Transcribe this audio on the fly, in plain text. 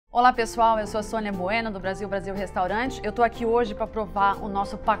Olá pessoal, eu sou a Sônia Bueno do Brasil Restaurante. Eu tô aqui hoje para provar o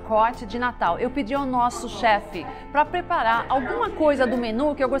nosso pacote de Natal. Eu pedi ao nosso chefe para preparar alguma coisa do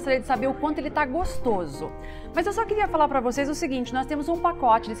menu que eu gostaria de saber o quanto ele tá gostoso. Mas eu só queria falar para vocês o seguinte, nós temos um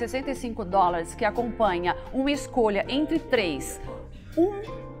pacote de $65 que acompanha uma escolha entre três, uma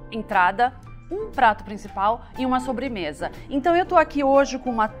entrada, um prato principal e uma sobremesa. Então eu tô aqui hoje com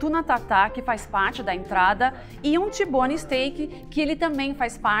uma tuna tartar, que faz parte da entrada, e um T-bone steak, que ele também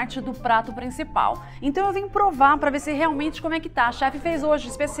faz parte do prato principal. Então eu vim provar para ver se realmente como é que tá. A chefe fez hoje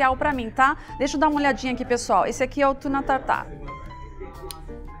especial para mim, tá? Deixa eu dar uma olhadinha aqui, pessoal. Esse aqui é o tuna tartar.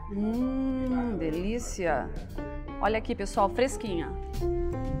 Delícia! Olha aqui, pessoal, fresquinha.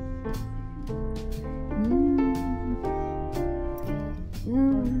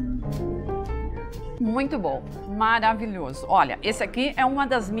 Muito bom, maravilhoso. Olha, esse aqui é uma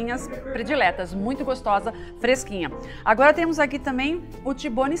das minhas prediletas, muito gostosa, fresquinha. Agora temos aqui também o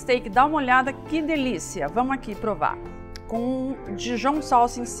T-bone steak, dá uma olhada, que delícia. Vamos aqui provar, com Dijon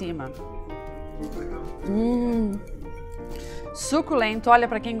salsa em cima. Suculento, olha,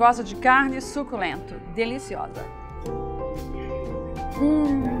 para quem gosta de carne, suculento, deliciosa.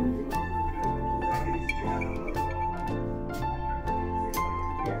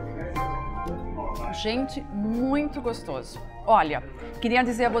 Gente, muito gostoso. Olha, queria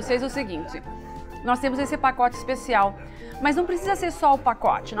dizer a vocês o seguinte, nós temos esse pacote especial, mas não precisa ser só o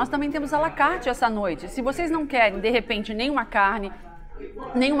pacote, nós também temos à la carte essa noite. Se vocês não querem, de repente, nenhuma carne,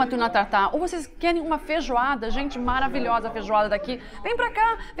 nenhuma tuna tartar, ou vocês querem uma feijoada, gente, maravilhosa a feijoada daqui, vem pra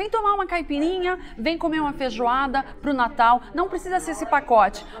cá, vem tomar uma caipirinha, vem comer uma feijoada pro Natal. Não precisa ser esse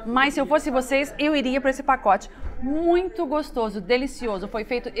pacote, mas se eu fosse vocês, eu iria para esse pacote. Muito gostoso, delicioso, foi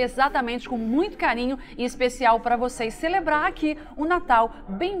feito exatamente com muito carinho e especial para vocês celebrar aqui o Natal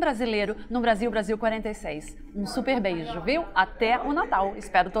bem brasileiro no Brasil 46. Um super beijo, viu? Até o Natal,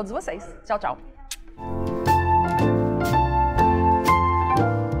 espero todos vocês. Tchau, tchau.